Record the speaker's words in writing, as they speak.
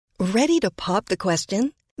Ready to pop the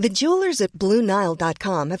question? The jewelers at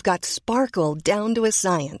BlueNile.com have got sparkle down to a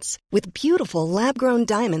science with beautiful lab-grown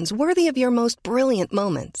diamonds worthy of your most brilliant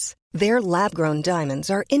moments. Their lab-grown diamonds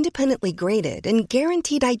are independently graded and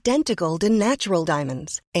guaranteed identical to natural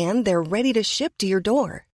diamonds, and they're ready to ship to your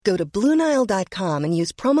door. Go to BlueNile.com and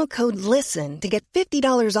use promo code LISTEN to get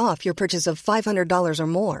 $50 off your purchase of $500 or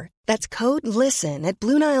more. That's code LISTEN at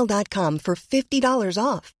BlueNile.com for $50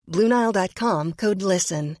 off. BlueNile.com, code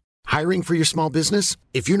LISTEN. Hiring for your small business?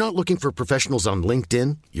 If you're not looking for professionals on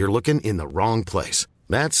LinkedIn, you're looking in the wrong place.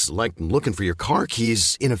 That's like looking for your car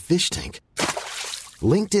keys in a fish tank.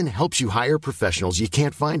 LinkedIn helps you hire professionals you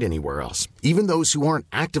can't find anywhere else, even those who aren't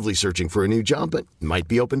actively searching for a new job but might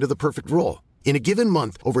be open to the perfect role. In a given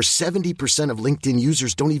month, over 70% of LinkedIn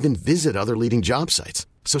users don't even visit other leading job sites.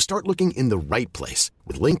 So start looking in the right place.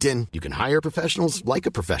 With LinkedIn, you can hire professionals like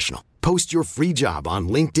a professional. Post your free job on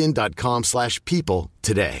linkedin.com/people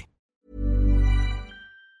today.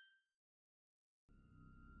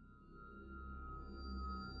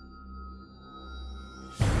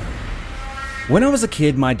 When I was a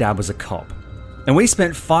kid, my dad was a cop. And we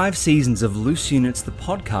spent 5 seasons of Loose Units, the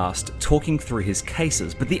podcast, talking through his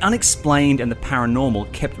cases, but the unexplained and the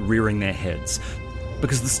paranormal kept rearing their heads,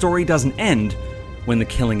 because the story doesn't end when the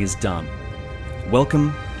killing is done.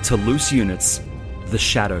 Welcome to Loose Units, the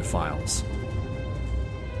Shadow Files.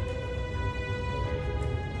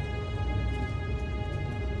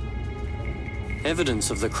 Evidence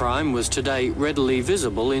of the crime was today readily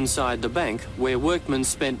visible inside the bank, where workmen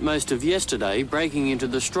spent most of yesterday breaking into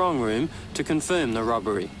the strong room to confirm the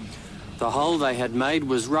robbery. The hole they had made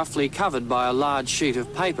was roughly covered by a large sheet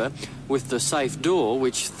of paper, with the safe door,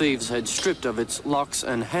 which thieves had stripped of its locks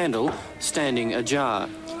and handle, standing ajar.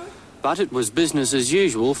 But it was business as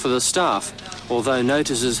usual for the staff, although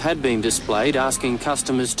notices had been displayed asking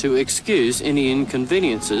customers to excuse any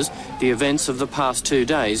inconveniences the events of the past 2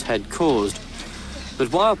 days had caused.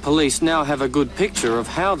 But while police now have a good picture of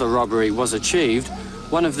how the robbery was achieved,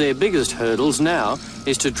 one of their biggest hurdles now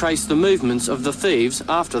is to trace the movements of the thieves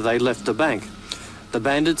after they left the bank. The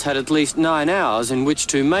bandits had at least 9 hours in which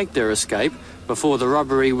to make their escape before the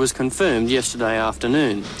robbery was confirmed yesterday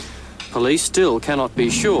afternoon. Police still cannot be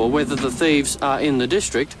sure whether the thieves are in the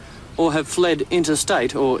district or have fled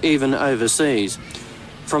interstate or even overseas.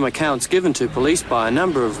 From accounts given to police by a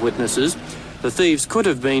number of witnesses, the thieves could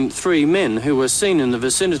have been 3 men who were seen in the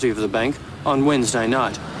vicinity of the bank on Wednesday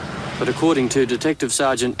night. But according to Detective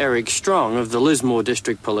Sergeant Eric Strong of the Lismore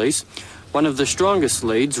District Police, one of the strongest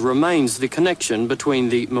leads remains the connection between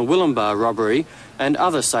the Murwillumbah robbery and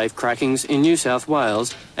other safe crackings in New South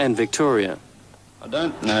Wales and Victoria. I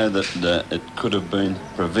don't know that it could have been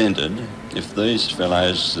prevented if these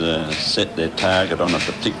fellows set their target on a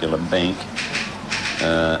particular bank,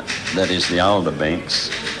 that is the older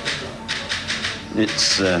banks.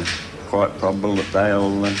 It's quite probable that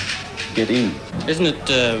they'll get in. Isn't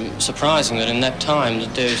it surprising that in that time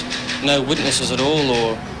that there's no witnesses at all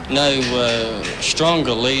or no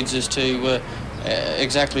stronger leads as to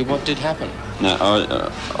exactly what did happen? No,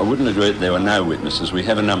 I wouldn't agree that there were no witnesses. We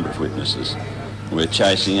have a number of witnesses. We're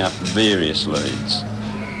chasing up various leads,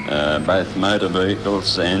 both motor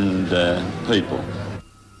vehicles and people.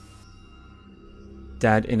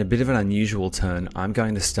 Dad, in a bit of an unusual turn, I'm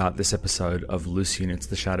going to start this episode of Loose Units,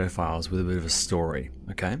 the Shadow Files, with a bit of a story,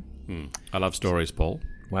 okay? I love stories, Paul.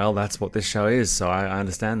 Well, that's what this show is, so I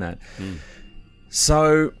understand that.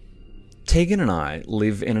 So, Tegan and I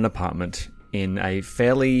live in an apartment in a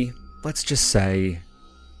fairly, let's just say,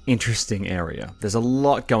 interesting area. There's a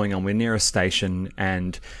lot going on. We're near a station,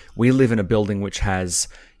 and we live in a building which has,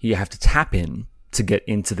 you have to tap in to get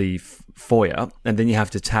into the foyer, and then you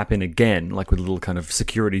have to tap in again, like with a little kind of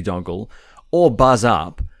security dongle, or buzz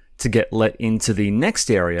up to get let into the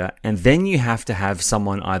next area, and then you have to have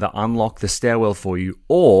someone either unlock the stairwell for you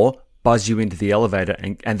or buzz you into the elevator,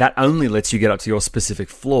 and that only lets you get up to your specific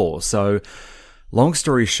floor. So, long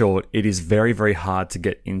story short, it is very, very hard to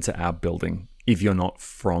get into our building if you're not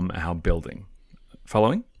from our building.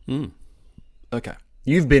 Following? Okay.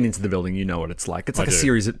 You've been into the building, you know what it's like. It's like a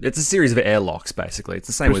series of airlocks, basically. It's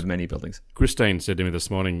the same with many buildings. Christine said to me this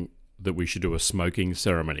morning that we should do a smoking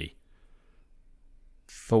ceremony.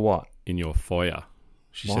 For what? In your foyer.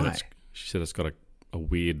 Why? She said it's got a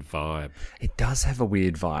weird vibe. It does have a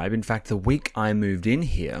weird vibe. In fact, the week I moved in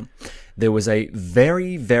here, there was a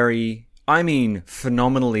very, very,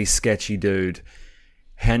 phenomenally sketchy dude.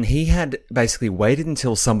 And he had basically waited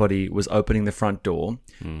until somebody was opening the front door,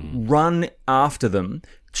 run after them,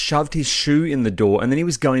 shoved his shoe in the door, and then he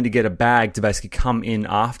was going to get a bag to basically come in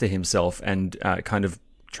after himself and kind of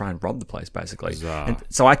try and rob the place, basically. Bizarre. And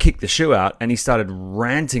so I kicked the shoe out, and he started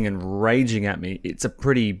ranting and raging at me. It's a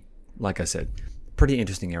pretty, like I said, pretty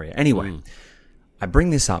interesting area. Anyway, I bring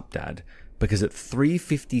this up, Dad, because at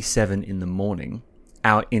 3:57 in the morning,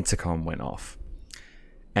 our intercom went off.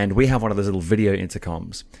 And we have one of those little video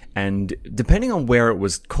intercoms. And depending on where it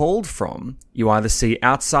was called from, you either see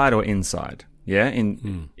outside or inside. Yeah?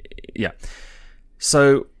 Yeah.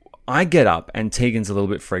 So I get up, and Tegan's a little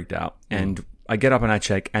bit freaked out. And I get up and I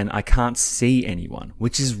check, and I can't see anyone,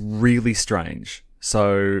 which is really strange.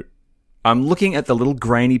 So I'm looking at the little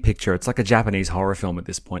grainy picture. It's like a Japanese horror film at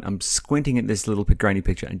this point. I'm squinting at this little grainy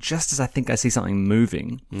picture. And just as I think I see something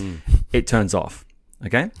moving, it turns off.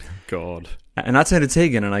 Okay? God. And I turn to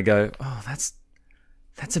Tegan and I go, oh, that's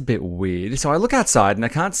a bit weird. So I look outside and I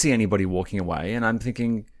can't see anybody walking away. And I'm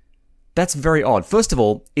thinking, that's very odd. First of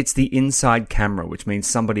all, it's the inside camera, which means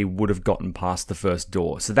somebody would have gotten past the first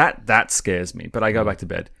door. So that scares me. But I go back to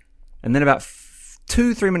bed. And then about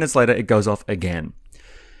 2-3 minutes later, it goes off again.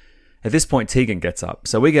 At this point, Tegan gets up.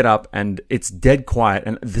 So we get up and it's dead quiet.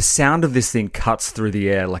 And the sound of this thing cuts through the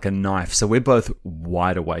air like a knife. So we're both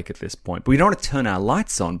wide awake at this point. But we don't want to turn our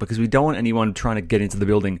lights on because we don't want anyone trying to get into the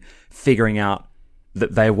building figuring out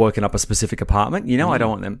that they've woken up a specific apartment. You know, I don't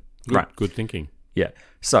want them. Good thinking. Yeah.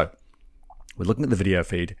 So we're looking at the video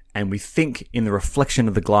feed and we think in the reflection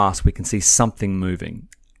of the glass we can see something moving.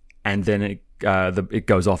 And then it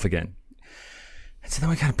goes off again. And so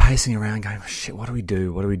then we're kind of pacing around going, oh, shit, what do we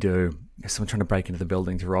do? What do we do? There's someone trying to break into the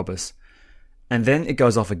building to rob us. And then it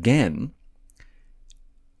goes off again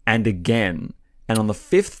and again. And on the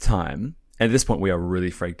fifth time, and at this point we are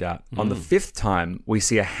really freaked out. On the fifth time, we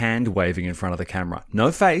see a hand waving in front of the camera.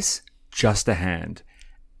 No face, just a hand.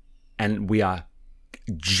 And we are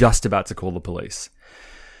just about to call the police.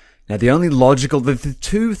 Now, the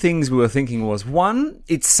two things we were thinking was, one,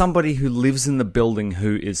 it's somebody who lives in the building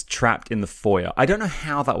who is trapped in the foyer. I don't know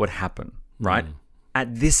how that would happen, right?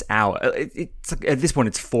 At this hour, at this point,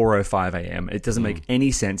 it's 4:05 a.m. It doesn't make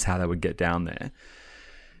any sense how they would get down there.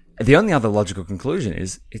 The only other logical conclusion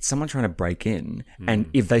is it's someone trying to break in. And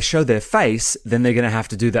if they show their face, then they're going to have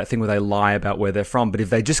to do that thing where they lie about where they're from. But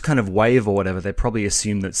if they just kind of wave or whatever, they probably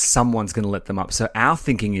assume that someone's going to let them up. So our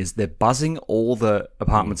thinking is they're buzzing all the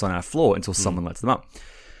apartments on our floor until someone lets them up.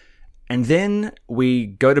 And then we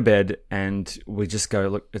go to bed and we just go,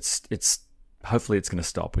 look, it's hopefully it's going to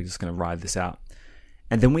stop. We're just going to ride this out.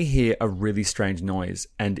 And then we hear a really strange noise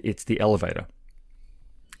and it's the elevator.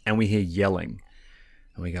 And we hear yelling.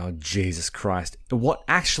 And we go, oh, Jesus Christ. What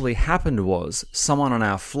actually happened was someone on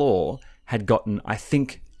our floor had gotten, I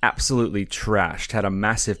think, absolutely trashed, had a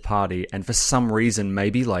massive party, and for some reason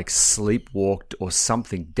maybe like sleepwalked or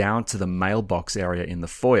something down to the mailbox area in the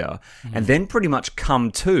foyer, and then pretty much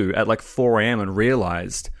come to at like 4 a.m. and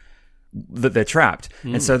realized that they're trapped.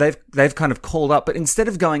 And so they've kind of called up, but instead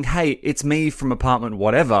of going, hey, it's me from apartment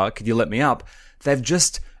whatever, could you let me up? They've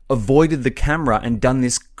just avoided the camera and done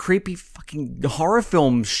this creepy fucking horror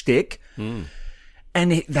film shtick.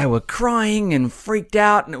 And they were crying and freaked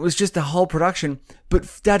out, and it was just a whole production.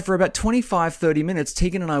 But Dad, for about 25-30 minutes,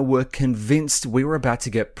 Tegan and I were convinced we were about to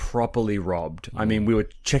get properly robbed. I mean, we were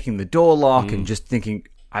checking the door lock and just thinking,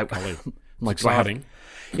 I'm like, Exciting.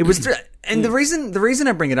 It was, and the reason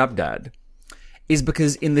I bring it up, Dad, is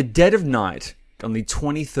because in the dead of night, on the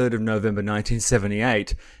 23rd of November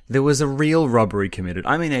 1978, there was a real robbery committed.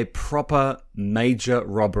 I mean, a proper major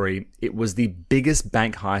robbery. It was the biggest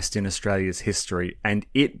bank heist in Australia's history, and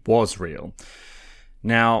it was real.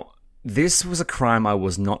 Now, this was a crime I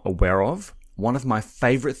was not aware of. One of my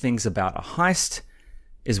favorite things about a heist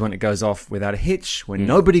is when it goes off without a hitch, when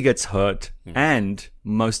nobody gets hurt, and,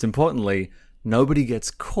 most importantly, nobody gets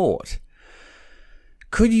caught.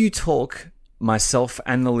 Could you talk myself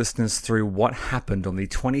and the listeners through what happened on the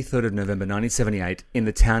 23rd of November 1978 in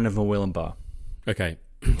the town of Murwillumbah? Okay,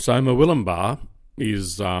 so Murwillumbah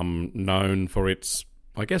is known for its,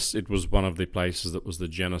 I guess it was one of the places that was the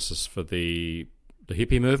genesis for the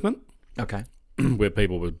hippie movement. Okay. Where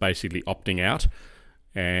people were basically opting out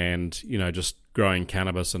and, you know, just growing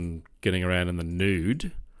cannabis and getting around in the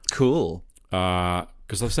nude. Cool.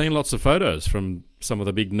 Because I've seen lots of photos from some of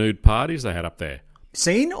the big nude parties they had up there.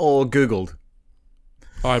 Seen or Googled?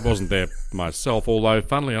 I wasn't there myself, although,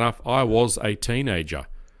 funnily enough, I was a teenager.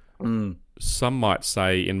 Some might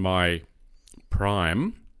say in my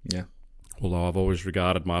prime. Yeah. Although I've always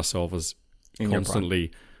regarded myself as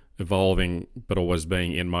constantly evolving, but always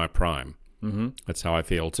being in my prime. Mm-hmm. That's how I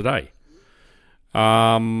feel today.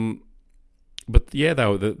 But yeah, they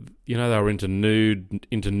were into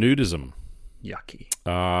nudism.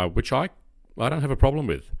 Yucky. Which I don't have a problem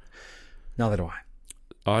with. Neither do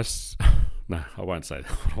I. No, I won't say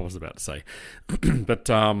what I was about to say. But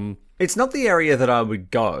It's not the area that I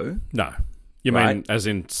would go. no. You Right. mean as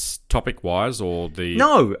in topic-wise or the...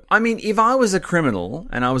 No, I mean, if I was a criminal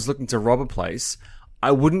and I was looking to rob a place,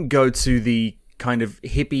 I wouldn't go to the kind of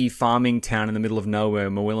hippie farming town in the middle of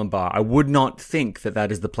nowhere, Murwillumbah. I would not think that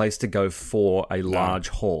that is the place to go for a large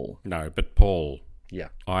haul. No, but Paul, Yeah.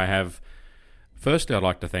 I have... Firstly, I'd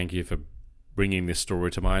like to thank you for bringing this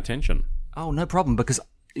story to my attention. Oh, no problem, because,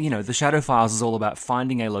 the Shadow Files is all about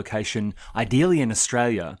finding a location, ideally in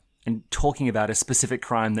Australia, and talking about a specific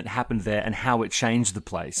crime that happened there and how it changed the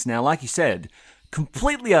place. Now, like you said,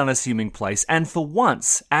 completely unassuming place, and for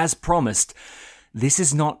once, as promised, this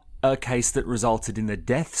is not a case that resulted in the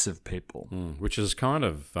deaths of people. Which is kind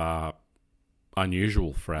of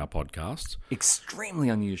unusual for our podcasts, Extremely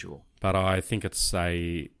unusual. but I think it's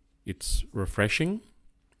refreshing.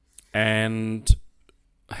 And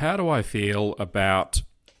how do I feel about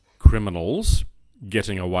criminals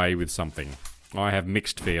getting away with something? I have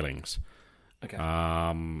mixed feelings. Okay.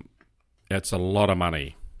 It's a lot of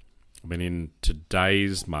money. I mean, in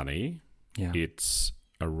today's money, Yeah. it's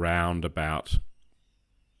around about...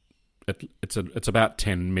 It's about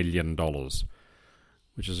 $10 million,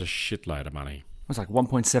 which is a shitload of money. It was like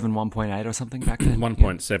 1.7, 1.8 or something back then.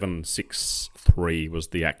 1.763 was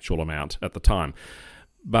the actual amount at the time.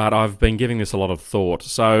 But I've been giving this a lot of thought.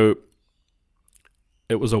 So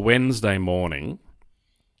it was a Wednesday morning,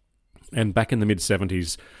 and back in the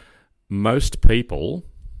mid-70s, most people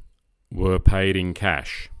were paid in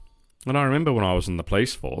cash. And I remember when I was in the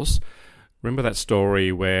police force, remember that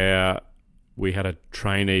story where we had a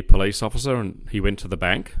trainee police officer and he went to the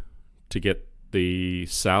bank to get the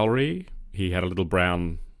salary. He had a little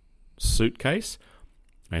brown suitcase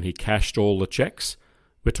and he cashed all the checks.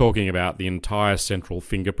 We're talking about the entire Central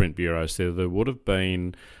Fingerprint Bureau. So there would have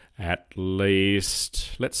been at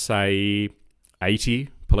least, let's say, 80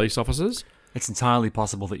 police officers. It's entirely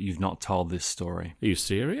possible that you've not told this story. Are you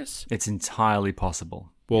serious? It's entirely possible.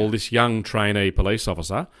 Well, this young trainee police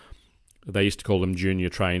officer, they used to call them junior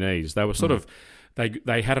trainees. They were sort of,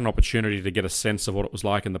 they had an opportunity to get a sense of what it was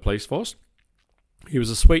like in the police force. He was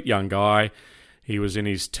a sweet young guy. He was in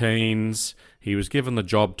his teens. He was given the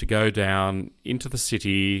job to go down into the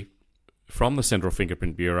city from the Central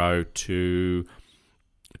Fingerprint Bureau to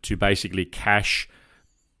basically cash.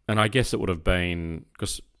 And I guess it would have been,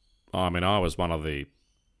 because, I mean, I was one of the,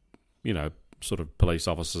 sort of police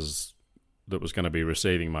officers that was going to be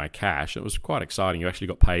receiving my cash. It was quite exciting. You actually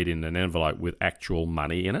got paid in an envelope with actual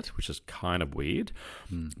money in it, which is kind of weird.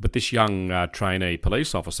 But this young trainee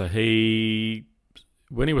police officer,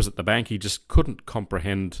 when he was at the bank, he just couldn't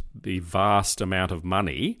comprehend the vast amount of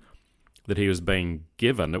money that he was being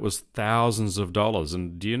given. It was thousands of dollars.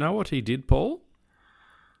 And do you know what he did, Paul?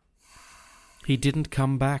 He didn't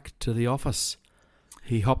come back to the office.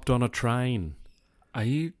 He hopped on a train Are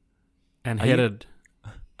you headed...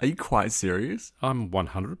 Are you quite serious? I'm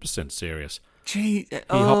 100% serious. Gee, He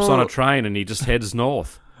hops on a train and he just heads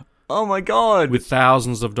north Oh my god! with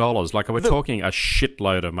thousands of dollars. Like, we're talking a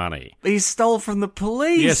shitload of money. He stole from the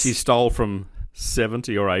police. Yes, he stole from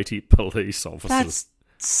 70 or 80 police officers. That's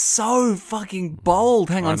so fucking bold.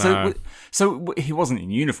 Hang on. know. So he wasn't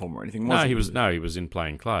in uniform or anything, was he? He was in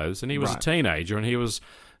plain clothes, and he was a Right. teenager, and he was,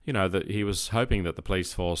 that he was hoping that the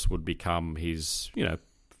police force would become his,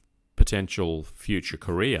 potential future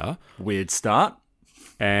career. Weird start.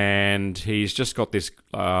 And he's just got this,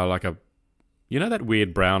 that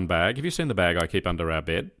weird brown bag. Have you seen the bag I keep under our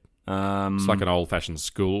bed? It's like an old-fashioned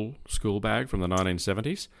school bag from the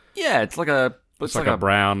 1970s. Yeah, it's like a... It's like a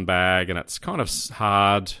brown bag, and it's kind of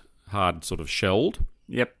hard sort of shelled.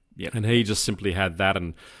 Yep. And he just simply had that,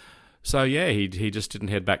 and so he just didn't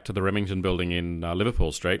head back to the Remington building in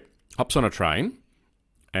Liverpool Street. Hops on a train,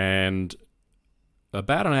 and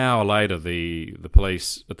about an hour later, the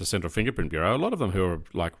police at the Central Fingerprint Bureau, a lot of them who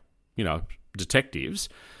are detectives,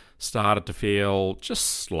 started to feel just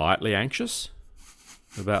slightly anxious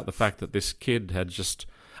about the fact that this kid had just...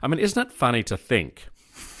 I mean, isn't it funny to think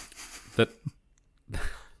that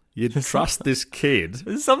you'd trust this kid?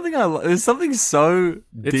 There's something so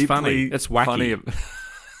It's deeply funny. It's wacky. funny.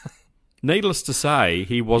 Needless to say,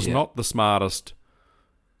 he was not the smartest...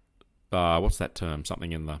 what's that term?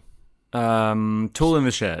 Something in the... Tool in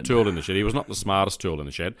the shed. Tool in the shed. He was not the smartest tool in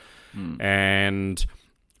the shed. And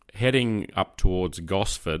heading up towards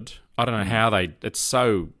Gosford, I don't know how they...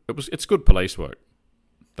 It's good police work.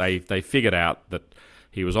 They figured out that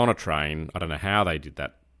he was on a train. I don't know how they did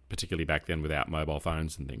that, particularly back then without mobile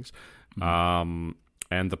phones and things. And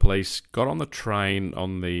the police got on the train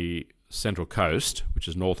on the Central Coast, which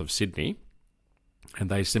is north of Sydney, and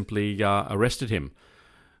they simply arrested him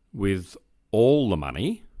with all the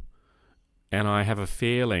money, and I have a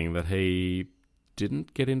feeling that he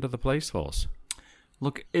didn't get into the police force.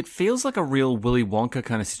 Look, it feels like a real Willy Wonka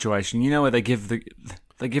kind of situation. You know, where they give them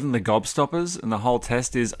the gobstoppers, and the whole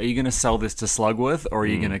test is: are you going to sell this to Slugworth, or are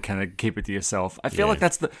you going to kind of keep it to yourself? I feel like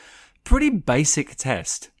that's the pretty basic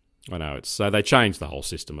test. I know. So they changed the whole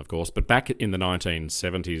system, of course. But back in the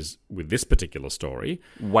 1970s, with this particular story,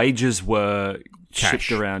 wages were Cash.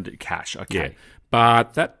 shipped around cash. Okay, yeah,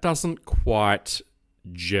 but that doesn't quite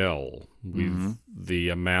gel with the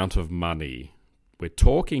amount of money. We're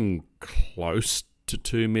talking close to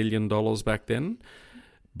 $2 million back then.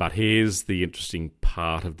 But here's the interesting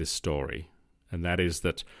part of this story, and that is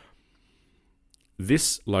that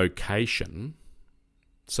this location,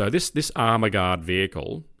 so this Armour Guard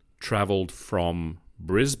vehicle travelled from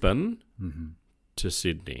Brisbane to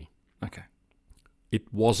Sydney. Okay.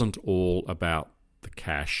 It wasn't all about the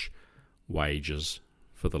cash wages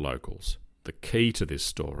for the locals. The key to this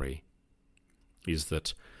story is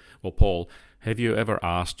that, well, Paul, have you ever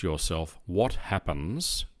asked yourself what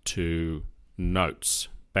happens to notes,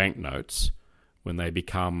 banknotes, when they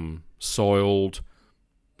become soiled,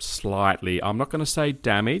 slightly, I'm not going to say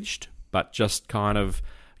damaged, but just kind of,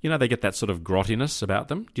 they get that sort of grottiness about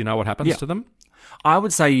them? Do you know what happens to them? I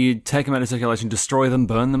would say you take them out of circulation, destroy them,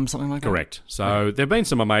 burn them, something like that. Correct. So there have been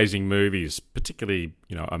some amazing movies, particularly,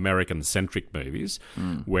 American-centric movies,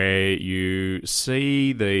 where you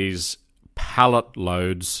see these pallet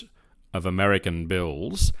loads of American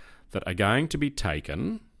bills that are going to be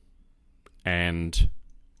taken and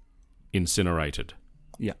incinerated.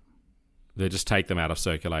 Yeah. They just take them out of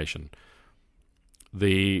circulation.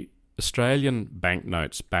 The Australian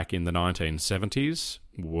banknotes back in the 1970s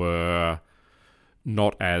were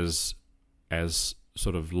not as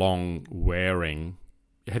sort of long wearing.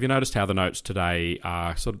 Have you noticed how the notes today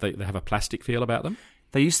are sort of, they have a plastic feel about them?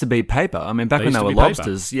 They used to be paper. I mean, back when they were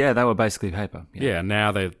lobsters, they were basically paper. Yeah,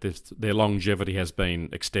 now their longevity has been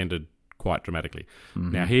extended quite dramatically.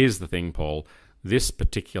 Now, here's the thing, Paul. This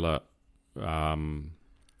particular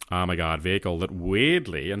Armour Guard vehicle that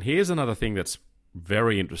weirdly, and here's another thing that's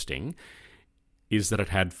very interesting, is that it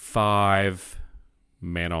had 5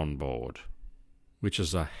 men on board, which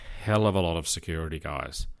is a hell of a lot of security,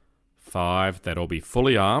 guys. 5, they'd all be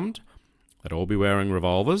fully armed, they'd all be wearing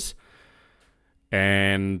revolvers,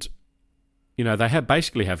 and, they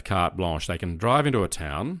basically have carte blanche. They can drive into a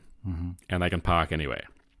town and they can park anywhere.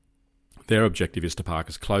 Their objective is to park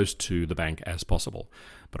as close to the bank as possible.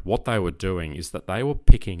 But what they were doing is that they were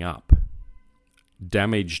picking up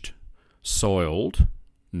damaged, soiled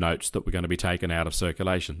notes that were going to be taken out of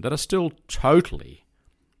circulation that are still totally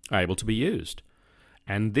able to be used.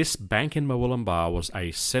 And this bank in Murwillumbah was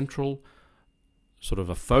a central, sort of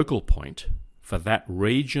a focal point for that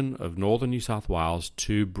region of northern New South Wales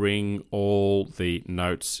to bring all the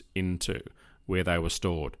notes into where they were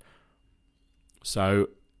stored. So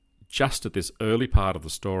just at this early part of the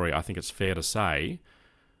story, I think it's fair to say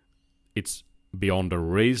it's beyond a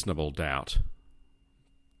reasonable doubt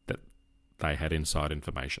that they had inside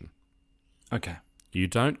information. Okay. You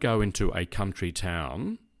don't go into a country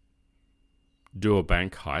town, do a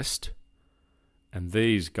bank heist, and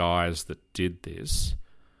these guys that did this,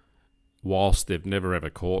 whilst they've never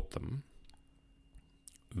ever caught them,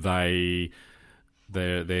 the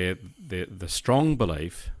strong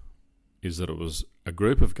belief is that it was a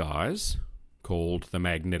group of guys called the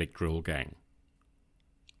Magnetic Drill Gang.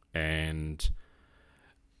 And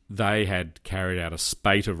they had carried out a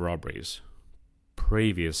spate of robberies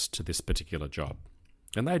previous to this particular job.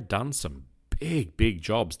 And they'd done some big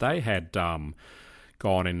jobs. They had gone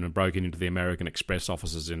in and broken into the American Express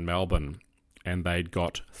offices in Melbourne, and they'd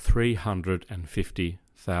got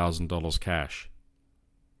 $350,000 cash.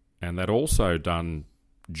 And they'd also done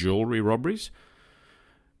jewellery robberies,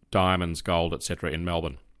 diamonds, gold, etc. in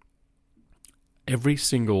Melbourne. Every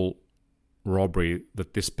single robbery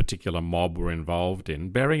that this particular mob were involved in,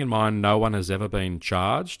 bearing in mind no one has ever been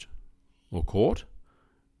charged or caught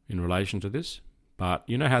in relation to this, but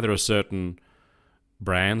you know how there are certain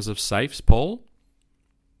brands of safes, Paul?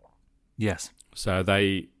 Yes. So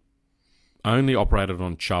they only operated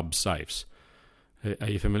on Chubb safes. Are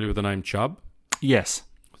you familiar with the name Chubb? Yes.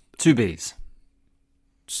 2 Bs.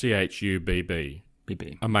 CHUBB.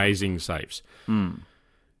 BB. Amazing safes.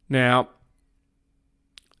 Now,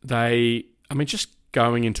 just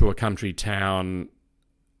going into a country town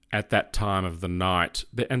at that time of the night,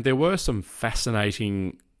 and there were some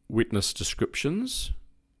fascinating witness descriptions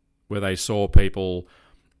where they saw people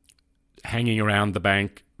hanging around the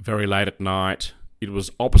bank very late at night. It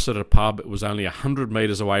was opposite a pub. It was only 100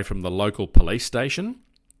 metres away from the local police station.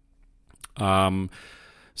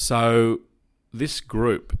 So this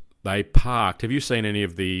group, they parked. Have you seen any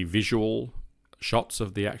of the visual shots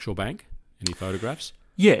of the actual bank? Any photographs?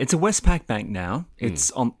 Yeah, it's a Westpac Bank now.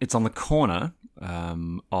 It's on the corner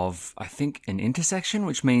of, I think, an intersection,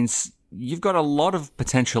 which means you've got a lot of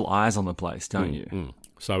potential eyes on the place, don't you?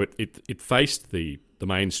 So it faced the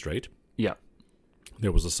main street. Yeah.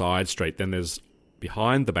 There was a side street. Then there's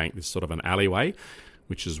behind the bank, there's sort of an alleyway,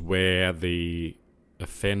 which is where the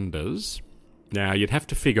offenders... Now, you'd have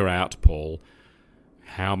to figure out, Paul,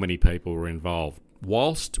 how many people were involved.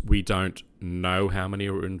 Whilst we don't know how many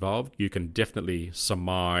were involved, you can definitely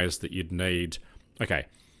surmise that you'd need... Okay,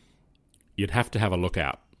 you'd have to have a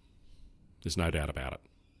lookout. There's no doubt about it.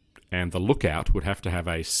 And the lookout would have to have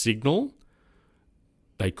a signal.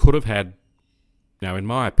 They could have had... Now, in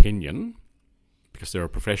my opinion, because they're a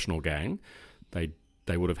professional gang, they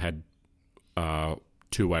would have had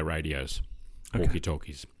two-way radios,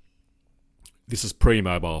 walkie-talkies. This is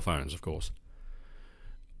pre-mobile phones, of course.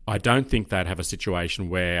 I don't think they'd have a situation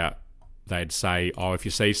where they'd say, oh, if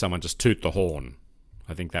you see someone, just toot the horn.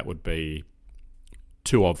 I think that would be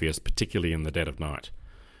too obvious, particularly in the dead of night.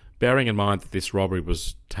 Bearing in mind that this robbery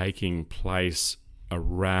was taking place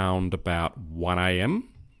around about 1 a.m,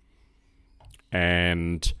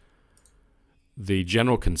 and the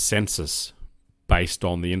general consensus based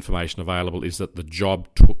on the information available is that the job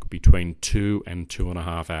took between 2 and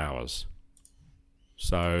 2.5 hours.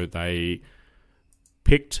 So they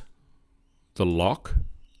picked the lock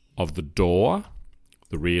of the door,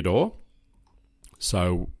 the rear door.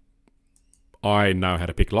 So I know how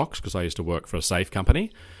to pick locks because I used to work for a safe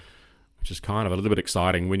company, which is kind of a little bit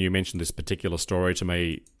exciting. When you mentioned this particular story to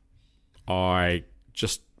me,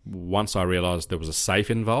 once I realised there was a safe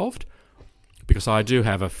involved, because I do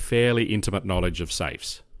have a fairly intimate knowledge of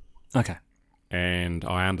safes. Okay. And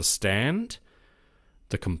I understand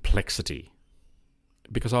the complexity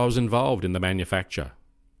because I was involved in the manufacture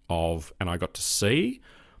of, and I got to see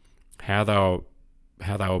how they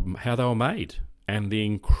were made and the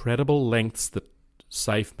incredible lengths that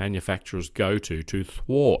safe manufacturers go to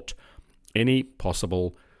thwart any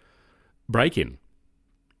possible break-in.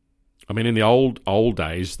 I mean, in the old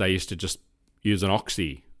days, they used to just use an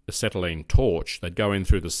oxyacetylene torch. They'd go in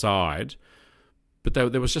through the side, but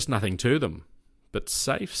there was just nothing to them. But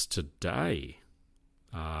safes today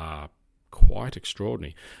are quite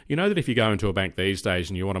extraordinary. You know that if you go into a bank these days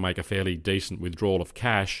and you want to make a fairly decent withdrawal of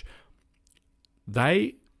cash,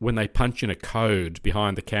 when they punch in a code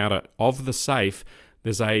behind the counter of the safe,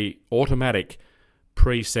 there's a automatic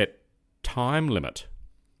preset time limit.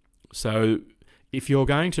 So if you're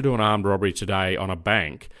going to do an armed robbery today on a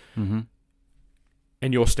bank, and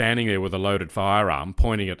you're standing there with a loaded firearm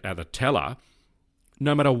pointing it at a teller,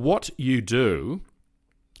 no matter what you do,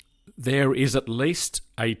 there is at least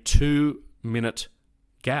a 2-minute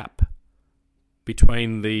gap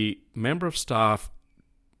between the member of staff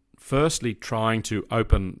firstly trying to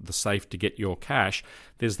open the safe to get your cash.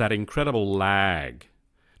 There's that incredible lag.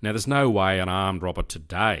 Now, there's no way an armed robber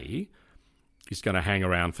today is going to hang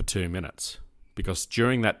around for 2 minutes, because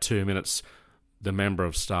during that 2 minutes, the member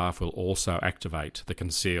of staff will also activate the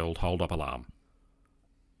concealed hold-up alarm.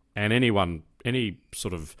 And any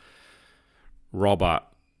sort of robber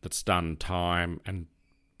that's done time and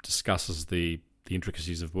discusses the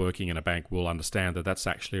intricacies of working in a bank will understand that that's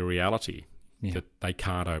actually a reality, that they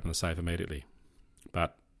can't open the safe immediately.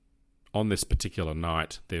 But on this particular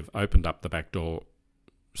night, they've opened up the back door,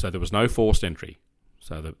 so there was no forced entry,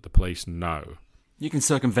 so the police know. You can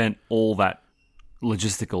circumvent all that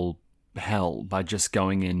logistical hell by just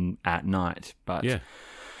going in at night. But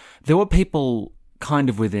there were people kind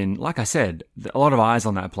of within, like I said, a lot of eyes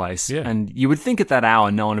on that place. Yeah. And you would think at that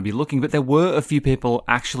hour no one would be looking, but there were a few people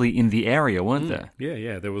actually in the area, weren't there?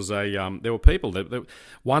 Yeah. There was there were people.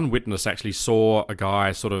 One witness actually saw a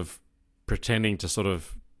guy sort of pretending to sort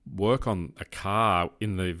of work on a car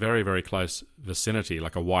in the very, very close vicinity,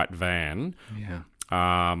 like a white van.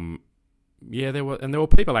 There were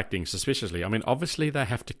people acting suspiciously. I mean, obviously they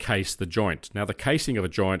have to case the joint. Now, the casing of a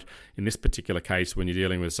joint in this particular case, when you're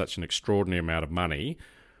dealing with such an extraordinary amount of money.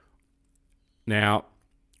 Now,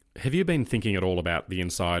 have you been thinking at all about the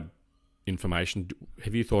inside information?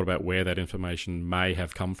 Have you thought about where that information may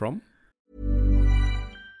have come from?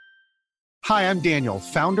 Hi, I'm Daniel,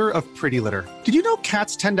 founder of Pretty Litter. Did you know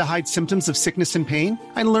cats tend to hide symptoms of sickness and pain?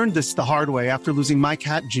 I learned this the hard way after losing my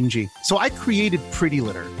cat, Gingy. So I created Pretty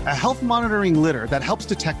Litter, a health monitoring litter that helps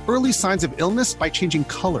detect early signs of illness by changing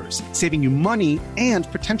colors, saving you money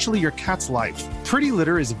and potentially your cat's life. Pretty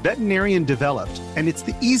Litter is veterinarian developed, and it's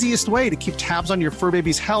the easiest way to keep tabs on your fur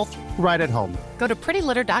baby's health right at home. Go to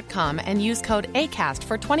prettylitter.com and use code ACAST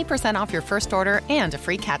for 20% off your first order and a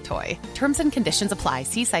free cat toy. Terms and conditions apply.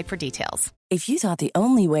 See site for details. If you thought the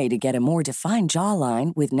only way to get a more defined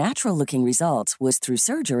jawline with natural-looking results was through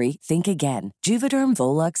surgery, think again. Juvederm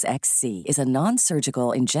Volux XC is a non-surgical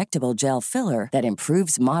injectable gel filler that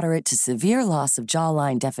improves moderate to severe loss of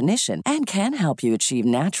jawline definition and can help you achieve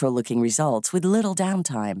natural-looking results with little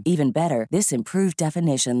downtime. Even better, this improved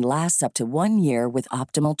definition lasts up to 1 year with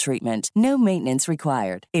optimal treatment. No maintenance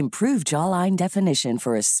required. Improve jawline definition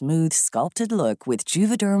for a smooth, sculpted look with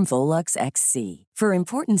Juvederm Volux XC. For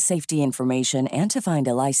important safety information and to find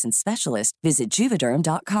a licensed specialist, visit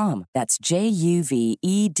Juvederm.com. That's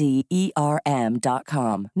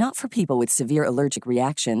JUVEDERM.com. Not for people with severe allergic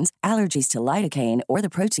reactions, allergies to lidocaine, or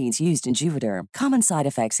the proteins used in Juvederm. Common side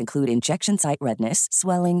effects include injection site redness,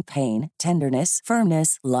 swelling, pain, tenderness,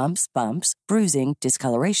 firmness, lumps, bumps, bruising,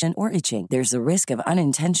 discoloration, or itching. There's a risk of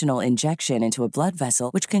unintentional injection into a blood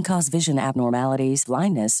vessel, which can cause vision abnormalities,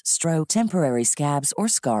 blindness, stroke, temporary scabs, or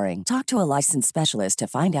scarring. Talk to a licensed specialist to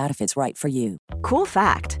find out if it's right for you. Cool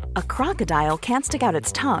fact, a crocodile can't stick out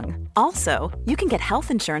its tongue. Also, you can get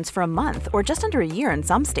health insurance for a month or just under a year in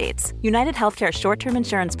some states. United Healthcare short-term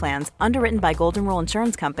insurance plans, underwritten by Golden Rule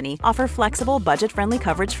Insurance Company, offer flexible, budget-friendly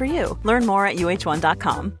coverage for you. Learn more at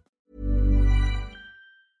uh1.com.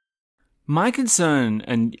 My concern,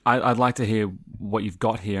 and I'd like to hear what you've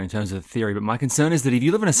got here in terms of the theory, but my concern is that if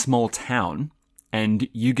you live in a small town and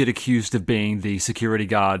you get accused of being the security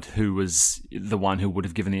guard who was the one who would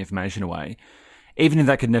have given the information away, even if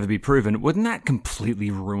that could never be proven, wouldn't that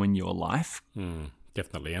completely ruin your life?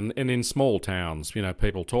 Definitely. And in small towns,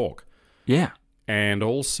 people talk. Yeah. And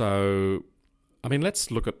also,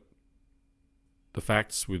 let's look at the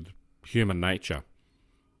facts with human nature.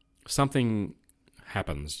 Something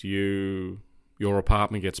happens. Your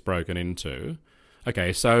apartment gets broken into.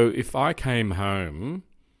 Okay, so if I came home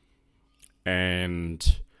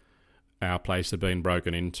and our place had been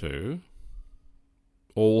broken into,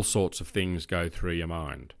 all sorts of things go through your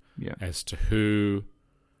mind as to who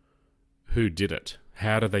did it.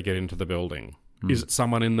 How did they get into the building? Is it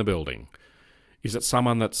someone in the building? Is it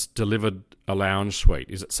someone that's delivered a lounge suite?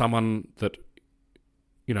 Is it someone that,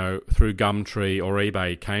 through Gumtree or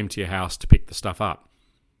eBay came to your house to pick the stuff up?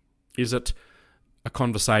 Is it a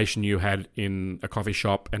conversation you had in a coffee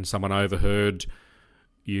shop and someone overheard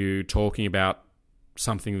you talking about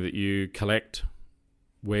something that you collect,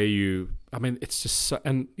 it's just so,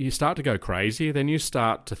 and you start to go crazy. Then you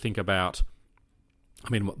start to think about,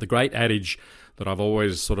 the great adage that I've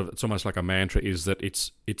always it's almost like a mantra, is that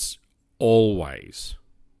it's always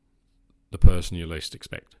the person you least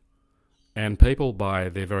expect. And people, by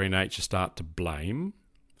their very nature, start to blame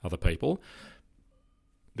other people.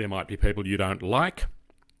 There might be people you don't like.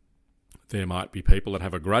 There might be people that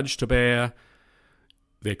have a grudge to bear.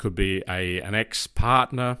 There could be an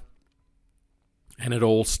ex-partner, and it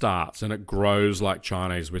all starts and it grows like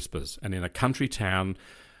Chinese whispers. And in a country town,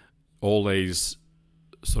 all these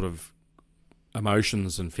sort of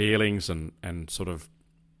emotions and feelings and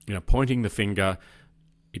pointing the finger,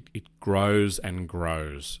 it grows and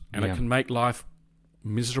grows. And it can make life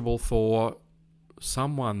miserable for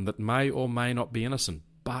someone that may or may not be innocent.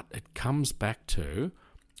 But it comes back to,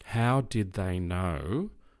 how did they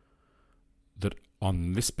know that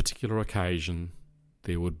on this particular occasion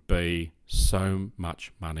there would be so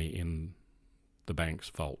much money in the bank's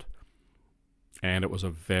vault? And it was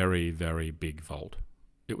a very, very big vault.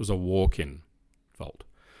 It was a walk-in vault.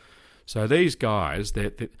 So these guys,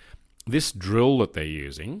 this drill that they're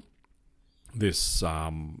using, it's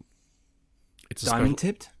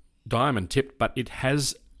diamond-tipped? Diamond-tipped, but it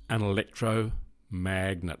has an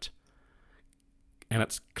electromagnet. And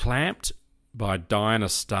it's clamped by Diana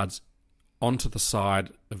studs onto the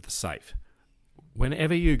side of the safe.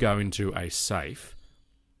 Whenever you go into a safe,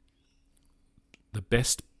 the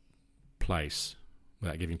best place,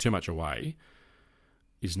 without giving too much away,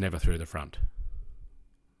 is never through the front.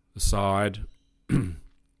 The side is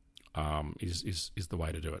the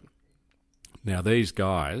way to do it. Now these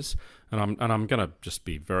guys, and I'm going to just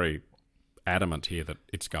be very adamant here that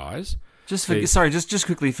it's guys. Just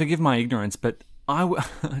quickly, forgive my ignorance, but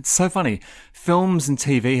it's so funny. Films and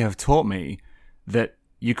TV have taught me that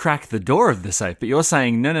you crack the door of the safe, but you're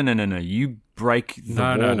saying no. You break the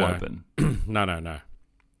wall open. No.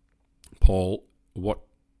 Paul, what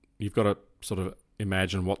you've got to sort of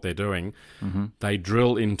imagine what they're doing. Mm-hmm. They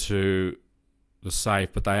drill into the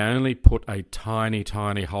safe, but they only put a tiny,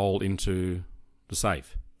 tiny hole into the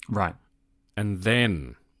safe. Right. And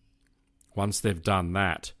then, once they've done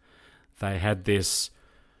that, they had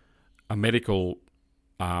a medical,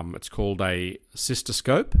 it's called a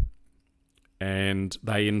cystoscope, and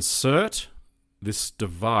they insert this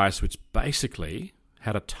device which basically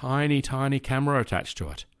had a tiny, tiny camera attached to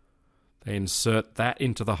it. They insert that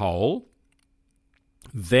into the hole.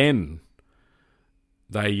 Then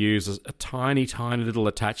they use a tiny, tiny little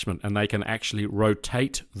attachment, and they can actually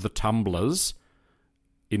rotate the tumblers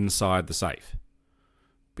inside the safe.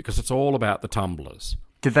 Because it's all about the tumblers.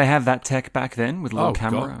 Did they have that tech back then with a little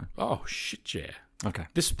camera? God. Oh, shit, yeah. Okay.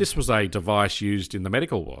 This was a device used in the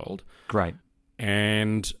medical world. Great.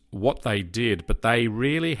 And what they did, but they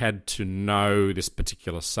really had to know this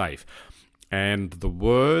particular safe. And the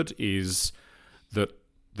word is that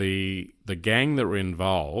the gang that were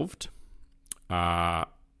involved,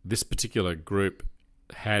 this particular group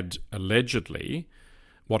had allegedly,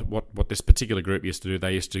 what this particular group used to do,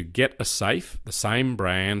 they used to get a safe, the same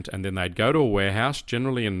brand, and then they'd go to a warehouse,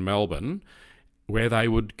 generally in Melbourne, where they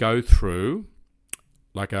would go through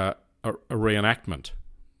like a reenactment.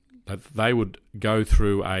 They would go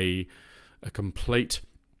through a complete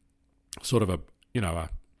sort of a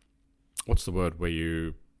what's the word where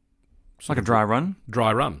you... Like a dry run?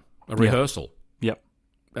 Dry run, a rehearsal. Yep.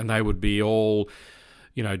 And they would be all,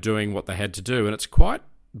 doing what they had to do. And it's quite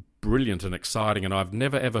brilliant and exciting, and I've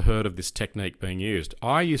never ever heard of this technique being used.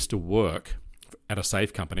 I used to work at a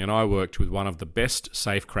safe company, and I worked with one of the best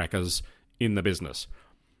safe crackers in the business.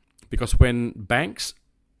 Because when banks,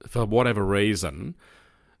 for whatever reason,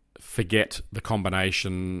 forget the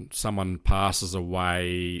combination, someone passes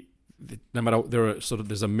away, no matter,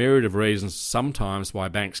 there's a myriad of reasons sometimes why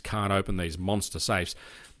banks can't open these monster safes.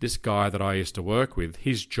 This guy that I used to work with,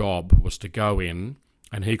 his job was to go in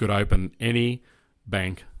and he could open any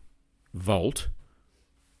bank vault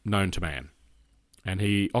known to man. And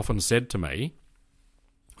he often said to me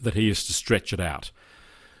that he used to stretch it out.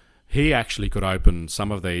 He actually could open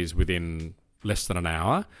some of these within less than an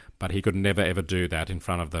hour, but he could never ever do that in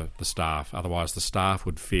front of the staff. Otherwise the staff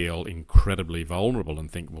would feel incredibly vulnerable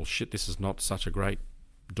and think, well, shit, this is not such a great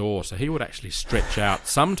door. So he would actually stretch out.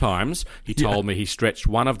 Sometimes he told me he stretched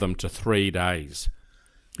one of them to 3 days,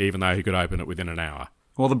 even though he could open it within an hour.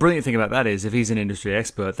 Well, the brilliant thing about that is if he's an industry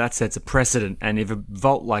expert, that sets a precedent. And if a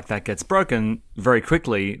vault like that gets broken, very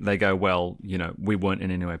quickly they go, well, we weren't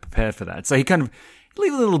in any way prepared for that. So he kind of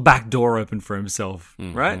leave a little back door open for himself,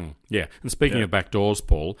 right? Yeah. And speaking of back doors,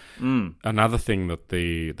 Paul, another thing that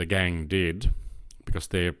the gang did, because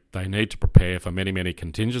they need to prepare for many, many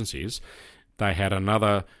contingencies, they had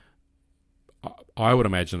another, I would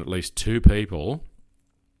imagine at least 2 people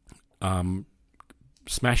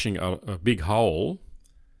smashing a big hole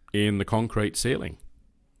in the concrete ceiling.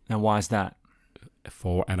 Now, why is that?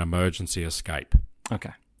 For an emergency escape.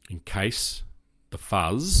 Okay. In case the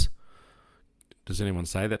fuzz... Does anyone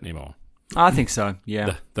say that anymore? I think so,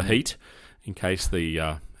 yeah. The heat, in case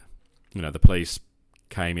the police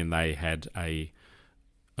came in, they had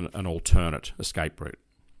an alternate escape route.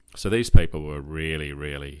 So these people were really,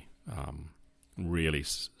 really, really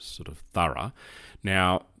sort of thorough.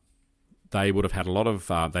 Now, they would have had a lot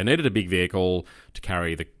of... they needed a big vehicle to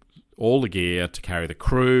carry all the gear, to carry the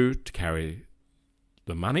crew, to carry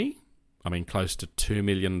the money. I mean, close to $2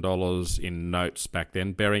 million in notes back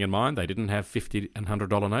then, bearing in mind they didn't have $50 and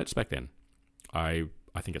 $100 notes back then. I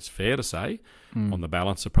think it's fair to say, on the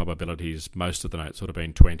balance of probabilities, most of the notes would have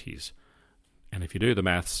been 20s. And if you do the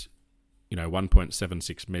maths,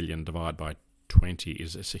 1.76 million divided by 20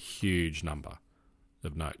 is a huge number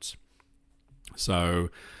of notes. So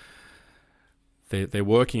they're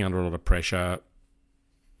working under a lot of pressure.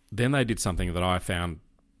 Then they did something that I found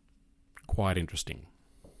quite interesting.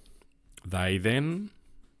 They then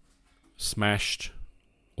smashed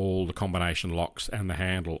all the combination locks and the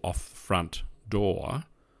handle off the front door,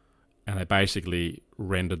 and they basically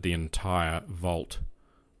rendered the entire vault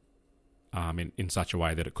in such a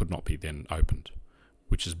way that it could not be then opened,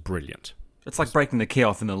 which is brilliant. It's like breaking the key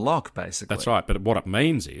off in the lock, basically. That's right, but what it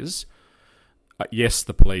means is, yes,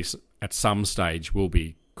 the police at some stage will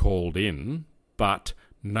be called in, but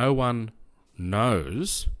no one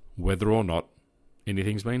knows whether or not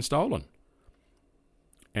anything's been stolen.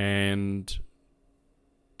 And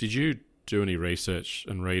did you do any research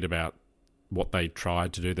and read about what they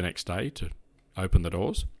tried to do the next day to open the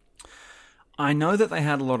doors? I know that they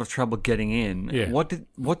had a lot of trouble getting in. Yeah. What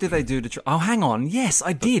did they do to... Oh, hang on. Yes,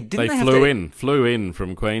 I did. Didn't they flew in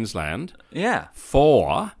from Queensland. Yeah.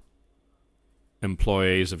 For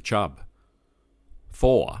employees of Chubb.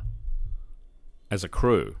 4 as a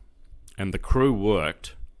crew. And the crew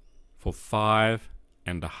worked for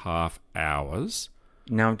 5.5 hours.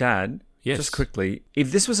 Now, Dad, yes. Just quickly,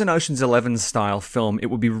 if this was an Ocean's 11 style film, it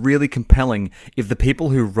would be really compelling if the people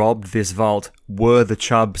who robbed this vault were the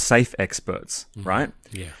Chubb safe experts, right?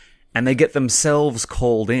 Yeah. And they get themselves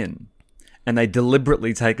called in, and they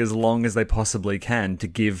deliberately take as long as they possibly can to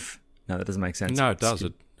give... No, that doesn't make sense. No, it does.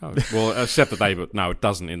 Well, except that no, it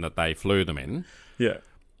doesn't in that they flew them in. Yeah.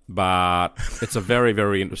 But it's a very,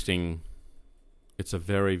 very interesting... It's a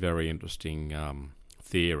very, very interesting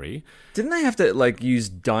theory. Didn't they have to use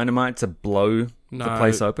dynamite to blow the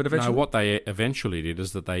place open eventually? No, what they eventually did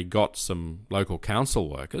is that they got some local council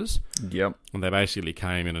workers. Yep. And they basically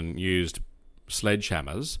came in and used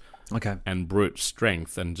sledgehammers and brute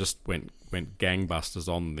strength and just went gangbusters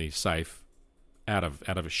on the safe out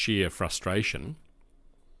of sheer frustration.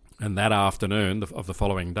 And that afternoon of the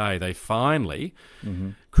following day, they finally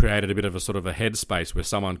created a bit of a sort of a headspace where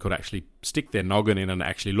someone could actually stick their noggin in and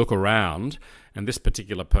actually look around. And this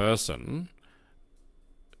particular person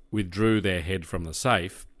withdrew their head from the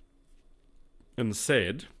safe and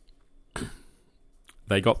said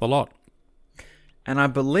they got the lot. And I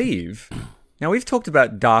believe... Now, we've talked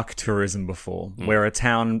about dark tourism before, where a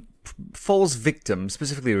town falls victim,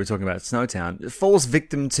 specifically we were talking about Snowtown, falls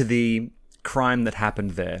victim to the crime that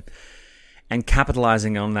happened there, and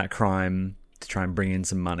capitalizing on that crime to try and bring in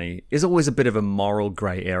some money is always a bit of a moral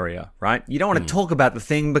grey area, right? You don't want to talk about the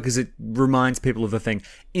thing because it reminds people of the thing.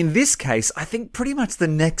 In this case, I think pretty much the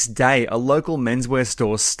next day, a local menswear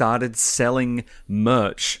store started selling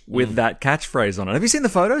merch with that catchphrase on it. Have you seen the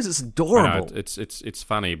photos? It's adorable. No, it's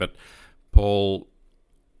funny, but Paul,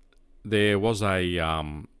 there was a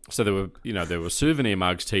so there were souvenir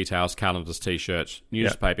mugs, tea towels, calendars, t-shirts,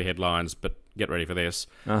 newspaper headlines. But get ready for this.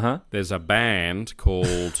 There's a band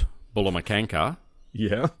called Bullamakanka.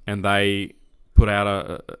 Yeah, and they put out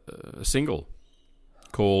a single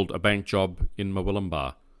called "A Bank Job in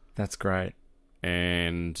Murwillumbah." That's great.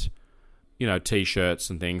 And t-shirts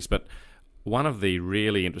and things. But one of the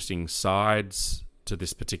really interesting sides to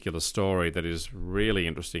this particular story that is really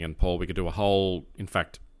interesting, and Paul, we could do a whole... In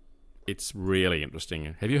fact, it's really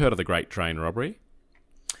interesting. Have you heard of the Great Train Robbery?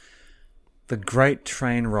 The Great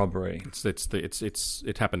Train Robbery.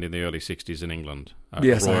 It happened in the early 60s in England.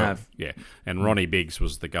 Yes, I have. Yeah, and Ronnie Biggs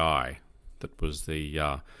was the guy that was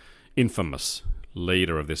the infamous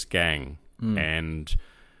leader of this gang, and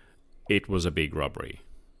it was a big robbery.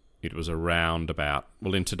 It was around about...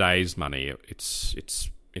 Well, in today's money, it's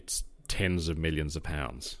tens of millions of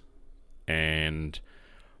pounds, and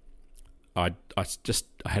I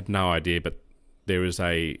had no idea, but there is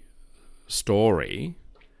a story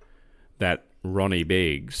that Ronnie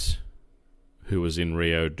Biggs, who was in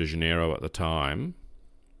Rio de Janeiro at the time,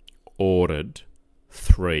 ordered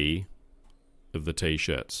 3 of the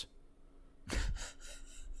t-shirts.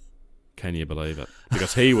 Can you believe it?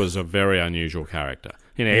 Because he was a very unusual character.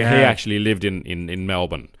 He actually lived in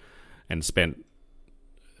Melbourne and spent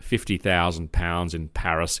 £50,000 in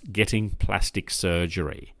Paris getting plastic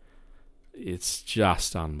surgery. It's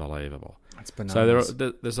just unbelievable. That's bananas. So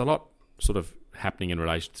there's a lot sort of happening in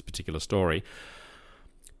relation to this particular story.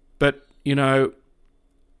 But,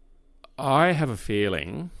 I have a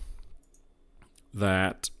feeling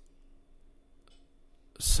that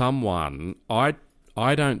someone... I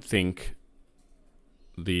don't think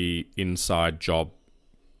the inside job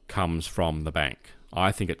comes from the bank.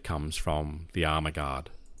 I think it comes from the Armour Guard.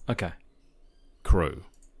 Okay. Crew.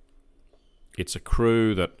 It's a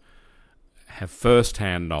crew that have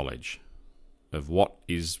first-hand knowledge of what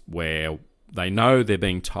is where. They know they're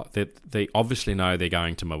being they obviously know they're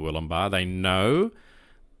going to Murwillumbah. They know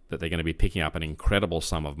that they're going to be picking up an incredible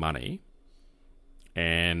sum of money,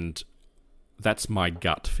 and that's my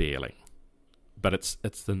gut feeling. But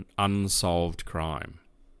it's an unsolved crime,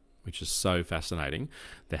 which is so fascinating.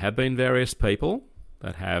 There have been various people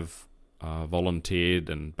that have volunteered,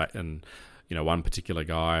 and one particular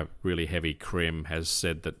guy, really heavy crim, has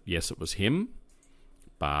said that yes, it was him,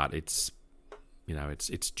 but it's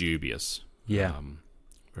dubious. Yeah,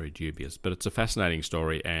 very dubious. But it's a fascinating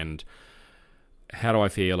story. And how do I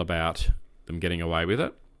feel about them getting away with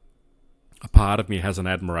it? A part of me has an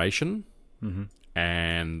admiration,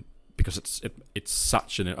 and because it's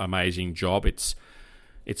such an amazing job. It's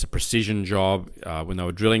a precision job. When they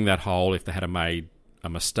were drilling that hole, if they had made a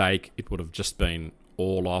mistake, it would have just been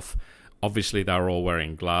all off. Obviously, they were all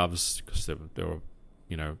wearing gloves because there were,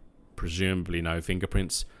 presumably no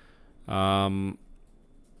fingerprints. And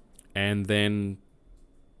then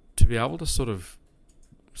to be able to sort of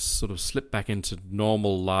slip back into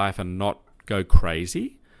normal life and not go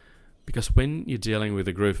crazy, because when you're dealing with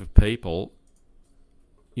a group of people,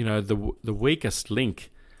 you know, the weakest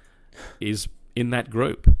link is in that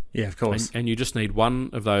group. Yeah, of course. And you just need one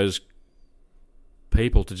of those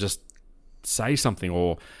people to just say something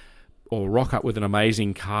or rock up with an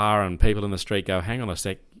amazing car, and people in the street go, hang on a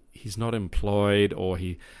sec, he's not employed, or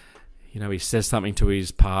he says something to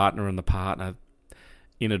his partner and the partner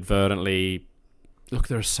inadvertently. Look,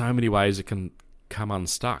 there are so many ways it can come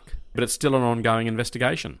unstuck, but it's still an ongoing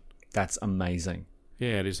investigation. That's amazing.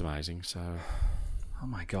 Yeah, it is amazing. So, oh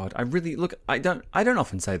my God, I don't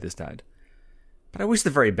often say this, Dad, but I wish the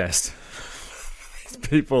very best for these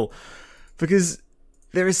people, because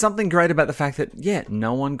there is something great about the fact that,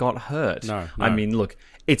 no one got hurt. No. I mean, look,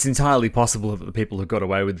 it's entirely possible that the people who got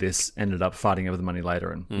away with this ended up fighting over the money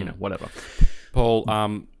later and, whatever. Paul,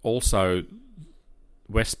 also,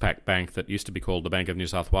 Westpac Bank, that used to be called the Bank of New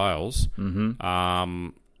South Wales,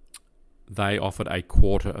 they offered a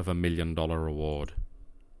 $250,000 reward.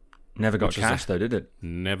 Never got cash, though, did it?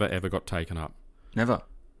 Never, ever got taken up. Never.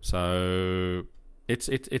 So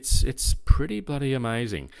it's pretty bloody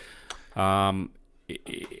amazing. And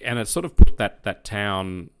it sort of put that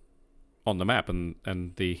town on the map,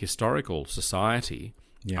 and the Historical Society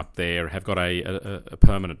up there have got a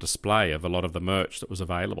permanent display of a lot of the merch that was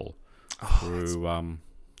available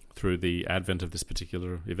through the advent of this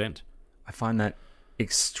particular event. I find that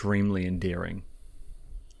extremely endearing.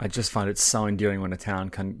 I just find it so endearing when a town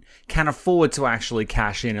can afford to actually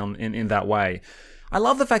cash in that way. I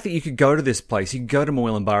love the fact that you could go to this place, you could go to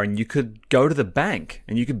Moylan Bar, and you could go to the bank,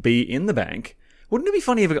 and you could be in the bank. Wouldn't it be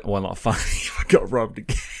funny if not funny, if I got robbed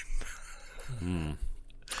again? By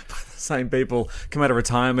the same people, come out of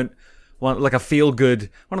retirement, one of those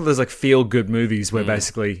feel-good movies where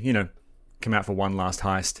basically, come out for one last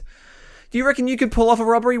heist. Do you reckon you could pull off a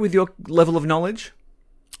robbery with your level of knowledge?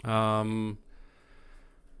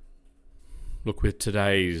 Look, with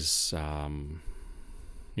today's,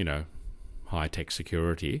 high-tech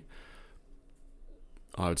security,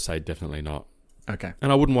 I would say definitely not. Okay.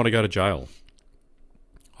 And I wouldn't want to go to jail.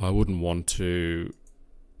 I wouldn't want to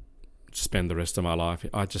spend the rest of my life.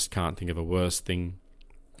 I just can't think of a worse thing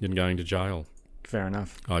than going to jail. Fair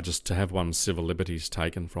enough. To have one's civil liberties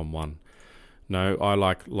taken from one. No, I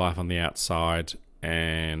like life on the outside,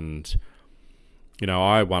 and,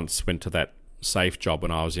 I once went to that safe job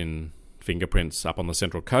when I was in Fingerprints up on the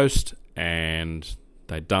Central Coast, and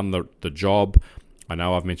they'd done the job. I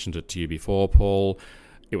know I've mentioned it to you before, Paul.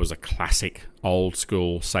 It was a classic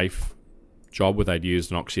old-school safe job where they'd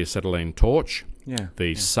used an oxyacetylene torch. Yeah.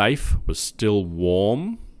 The safe was still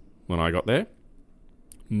warm when I got there.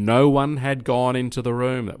 No one had gone into the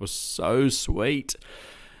room. That was so sweet.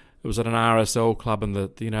 It was at an RSL club, and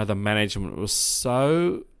the management was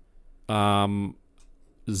so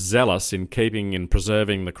zealous in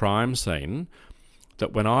preserving the crime scene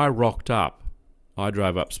that when I rocked up, I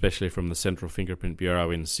drove up specially from the Central Fingerprint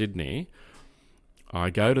Bureau in Sydney. I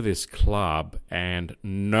go to this club and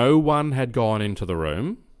no one had gone into the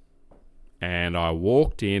room, and I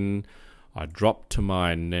walked in, I dropped to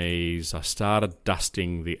my knees, I started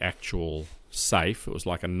dusting the actual safe. It was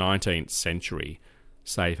like a 19th century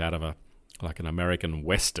safe out of an American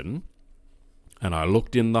Western, and I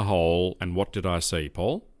looked in the hole, and what did I see,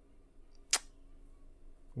 Paul?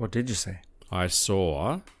 What did you see? I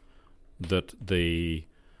saw that the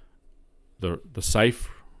safe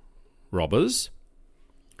robbers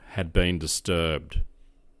had been disturbed.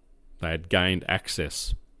 They had gained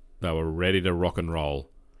access. They were ready to rock and roll,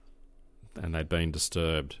 and they'd been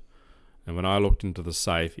disturbed. And when I looked into the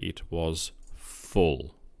safe, it was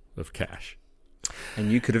full of cash.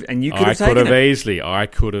 And you could have I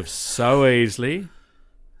could have so easily,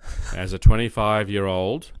 as a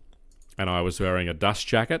 25-year-old, and I was wearing a dust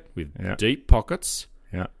jacket with deep pockets.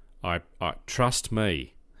 Yeah. I trust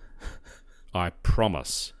me. I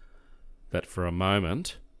promise that for a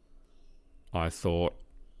moment I thought,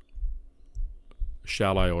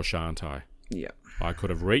 shall I or shan't I? Yeah. I could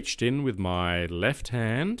have reached in with my left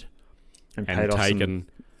hand and taken.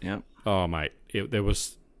 Oh, mate,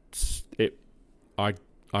 I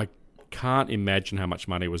can't imagine how much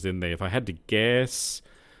money was in there. If I had to guess,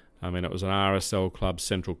 I mean, it was an RSL club,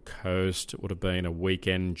 Central Coast. It would have been a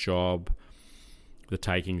weekend job. The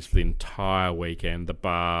takings for the entire weekend, the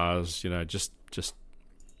bars, just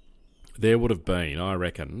there would have been, I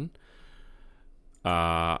reckon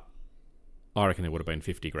there would have been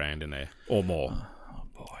 50 grand in there or more. Oh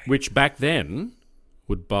boy. Which back then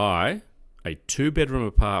would buy a 2-bedroom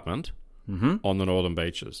apartment on the Northern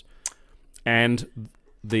Beaches. And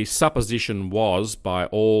the supposition was by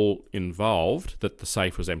all involved that the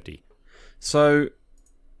safe was empty. So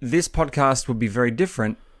this podcast would be very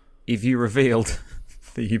different if you revealed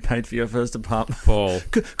that you paid for your first apartment. Paul.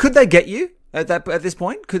 Could they get you at this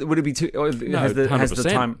point? Would it be too... Or No, has the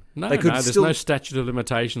 100%. time... No, they could there's no statute of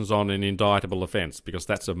limitations on an indictable offence because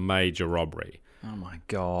that's a major robbery. Oh, my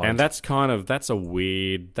God. And that's a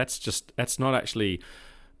weird... That's not actually...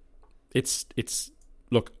 It's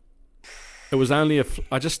look, it was only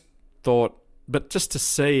I just thought... But just to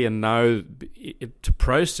see and know, to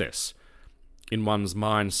process in one's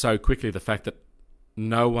mind so quickly the fact that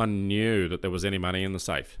no one knew that there was any money in the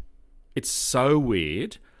safe. It's so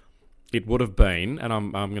weird. It would have been, and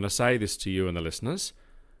I'm going to say this to you and the listeners,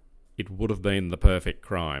 it would have been the perfect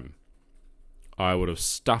crime. I would have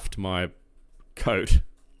stuffed my coat.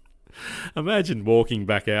 Imagine walking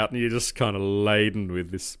back out and you're just kind of laden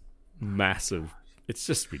with this massive... It's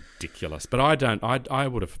just ridiculous. But I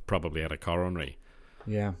would have probably had a coronary.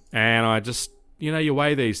 Yeah. And I just... you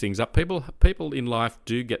weigh these things up. People in life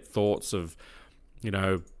do get thoughts of,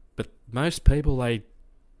 but most people, they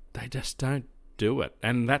just don't do it.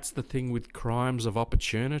 And that's the thing with crimes of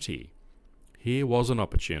opportunity. Here was an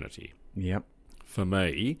opportunity. Yep. For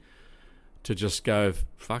me to just go,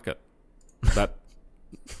 fuck it. But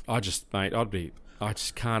I just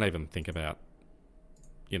can't even think about,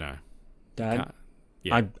 Dad,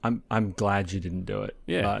 yeah. I'm glad you didn't do it.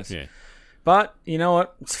 Yeah, But you know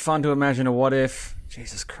what? It's fun to imagine a what if.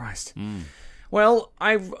 Jesus Christ. Well,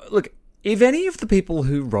 look, if any of the people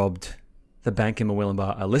who robbed the bank in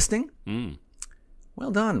Murwillumbah are listening, well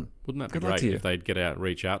done. Wouldn't that Good be luck great to you. if they'd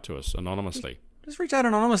reach out to us anonymously? Just reach out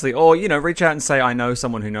anonymously, or reach out and say I know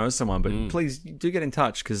someone who knows someone. But please do get in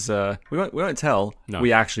touch because we won't tell. No.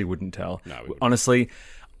 We actually wouldn't tell. No, we wouldn't. Honestly,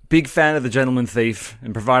 big fan of the Gentleman Thief,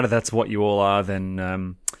 and provided that's what you all are,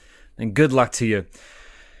 then good luck to you.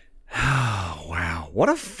 Oh, wow. What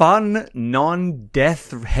a fun,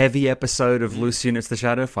 non-death heavy episode of Loose Units, The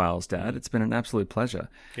Shadow Files, Dad. It's been an absolute pleasure.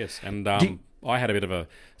 Yes, and I had a bit of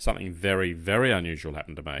something very, very unusual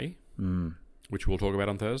happen to me, which we'll talk about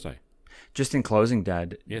on Thursday. Just in closing,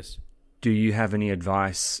 Dad. Yes. Do you have any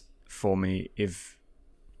advice for me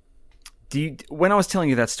when I was telling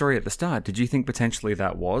you that story at the start, did you think potentially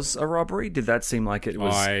that was a robbery? Did that seem like it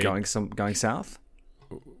was going south?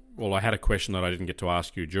 Well, I had a question that I didn't get to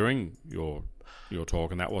ask you during your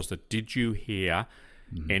talk, and that was that did you hear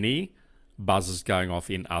any buzzers going off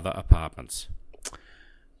in other apartments?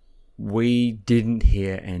 We didn't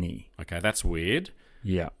hear any. Okay, that's weird.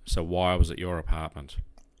 Yeah. So why was it your apartment?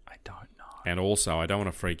 I don't know. And also, I don't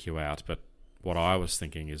want to freak you out, but what I was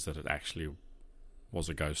thinking is that it actually was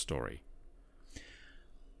a ghost story.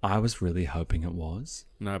 I was really hoping it was.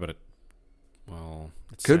 No, but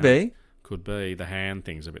could be. Could be. The hand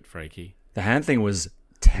thing's a bit freaky. The hand thing was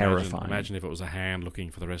terrifying. Imagine if it was a hand looking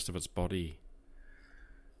for the rest of its body.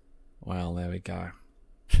 Well, there we go.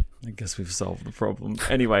 I guess we've solved the problem.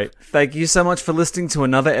 Anyway, thank you so much for listening to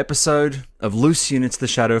another episode of Loose Units, The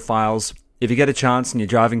Shadow Files. If you get a chance and you're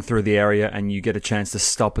driving through the area and you get a chance to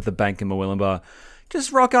stop at the bank in Murwillumbah,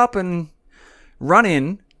 just rock up and run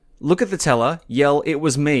in, look at the teller, yell, "It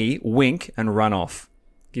was me," wink, and run off.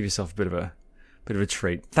 Give yourself a bit of a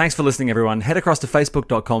treat. Thanks for listening, everyone. Head across to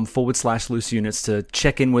facebook.com/loose units to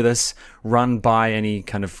check in with us, run by any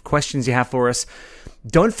kind of questions you have for us.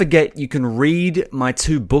 Don't forget, you can read my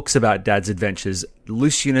 2 books about Dad's adventures,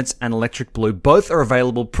 Loose Units and Electric Blue. Both are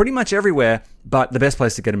available pretty much everywhere, but the best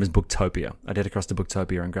place to get them is Booktopia. I'd head across to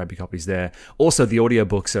Booktopia and grab your copies there. Also, the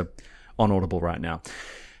audiobooks are on Audible right now.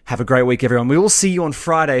 Have a great week, everyone. We will see you on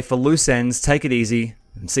Friday for Loose Ends. Take it easy,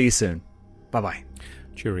 and see you soon. Bye-bye.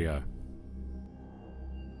 Cheerio.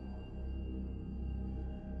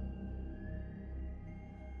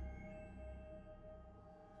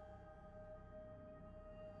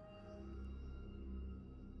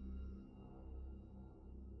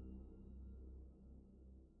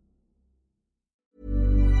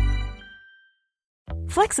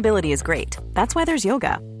 Flexibility is great. That's why there's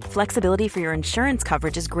yoga. Flexibility for your insurance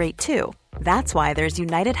coverage is great too. That's why there's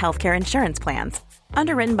United Healthcare Insurance Plans.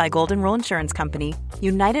 Underwritten by Golden Rule Insurance Company,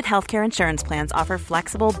 United Healthcare Insurance Plans offer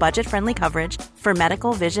flexible, budget-friendly coverage for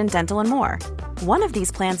medical, vision, dental, and more. One of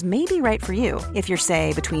these plans may be right for you if you're,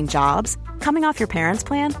 say, between jobs, coming off your parents'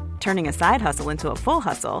 plan, turning a side hustle into a full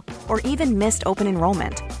hustle, or even missed open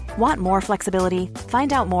enrollment. Want more flexibility?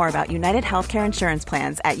 Find out more about United Healthcare Insurance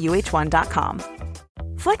Plans at uh1.com.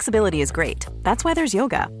 Flexibility is great. That's why there's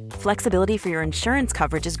yoga. Flexibility for your insurance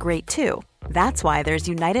coverage is great too. That's why there's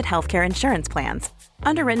United Healthcare Insurance Plans.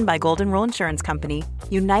 Underwritten by Golden Rule Insurance Company,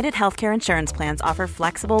 United Healthcare Insurance Plans offer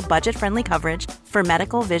flexible, budget-friendly coverage for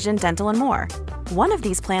medical, vision, dental, and more. One of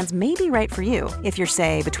these plans may be right for you if you're,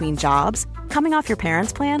 say, between jobs, coming off your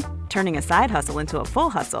parents' plan, turning a side hustle into a full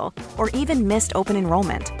hustle, or even missed open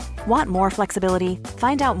enrollment. Want more flexibility?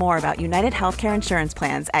 Find out more about United Healthcare Insurance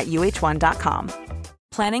Plans at uh1.com.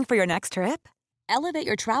 Planning for your next trip? Elevate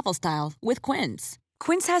your travel style with Quince.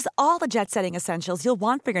 Quince has all the jet-setting essentials you'll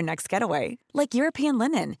want for your next getaway, like European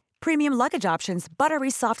linen, premium luggage options, buttery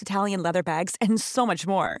soft Italian leather bags, and so much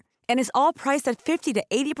more. And is all priced at 50 to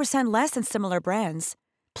 80% less than similar brands.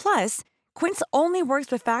 Plus, Quince only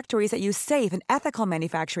works with factories that use safe and ethical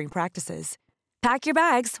manufacturing practices. Pack your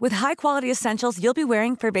bags with high-quality essentials you'll be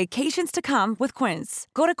wearing for vacations to come with Quince.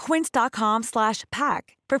 Go to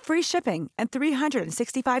quince.com/pack for free shipping and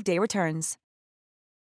 365-day returns.